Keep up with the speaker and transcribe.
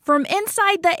From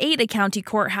inside the Ada County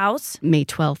Courthouse, May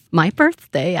 12th, my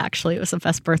birthday, actually, it was the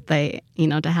best birthday,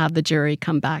 to have the jury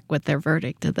come back with their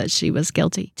verdict that she was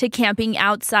guilty. to camping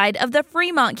outside of the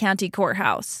Fremont County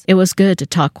Courthouse. It was good to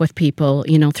talk with people,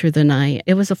 through the night.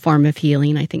 It was a form of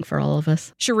healing, I think, for all of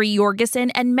us. Sharee Jorgensen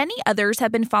and many others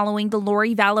have been following the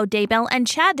Lori Vallow-Daybell and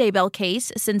Chad Daybell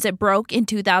case since it broke in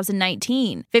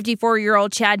 2019.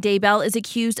 54-year-old Chad Daybell is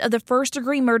accused of the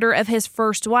first-degree murder of his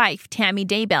first wife, Tammy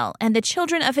Daybell, and the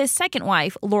children of his second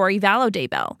wife, Lori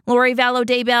Vallow-Daybell. Lori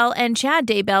Vallow-Daybell and Chad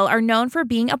Daybell are known for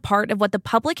being a part of what the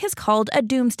public has called a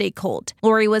doomsday cult.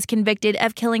 Lori was convicted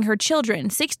of killing her children,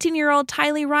 16-year-old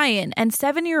Tylee Ryan and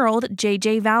 7-year-old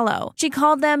JJ Vallow. She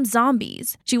called them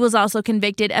zombies. She was also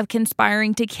convicted of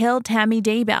conspiring to kill Tammy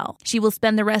Daybell. She will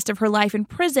spend the rest of her life in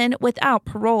prison without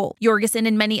parole. Yorgesen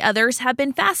and many others have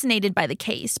been fascinated by the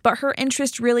case, but her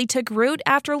interest really took root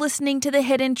after listening to the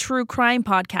Hidden True Crime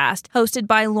podcast hosted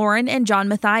by Lauren and John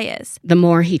Matthias. The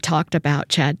more he talked about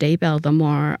Chad Daybell, the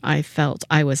more I felt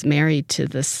I was married to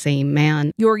the same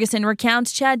man. Yorgesen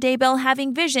recounts Chad Daybell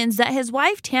having visions that his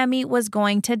wife Tammy was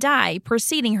going to die,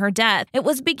 preceding her death. It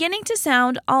was beginning to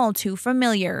sound all too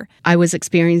familiar. I was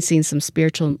experiencing some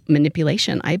spiritual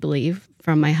manipulation, I believe,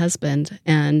 from my husband,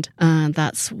 and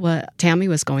that's what Tammy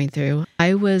was going through.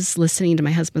 I was listening to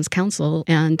my husband's counsel,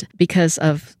 and because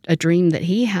of a dream that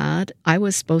he had, I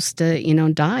was supposed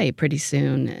to, die pretty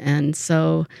soon. And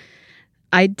so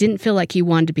I didn't feel like he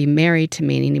wanted to be married to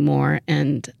me anymore,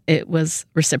 and it was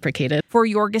reciprocated. For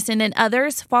Yorgesen and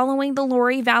others, following the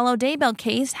Lori Vallow-Daybell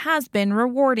case has been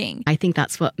rewarding. I think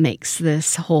that's what makes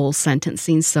this whole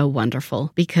sentencing so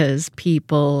wonderful, because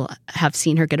people have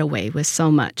seen her get away with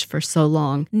so much for so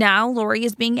long. Now, Lori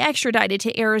is being extradited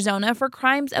to Arizona for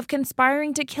crimes of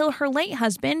conspiring to kill her late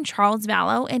husband, Charles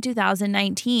Vallow, in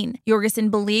 2019. Yorgesen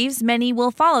believes many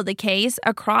will follow the case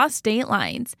across state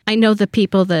lines. I know the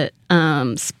people that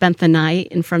spent the night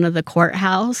in front of the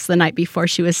courthouse the night before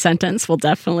she was sentenced will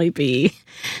definitely be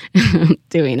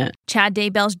doing it. Chad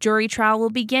Daybell's jury trial will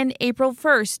begin April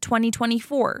 1st,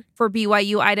 2024. For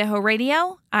BYU Idaho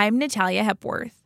Radio, I'm Natalia Hepworth.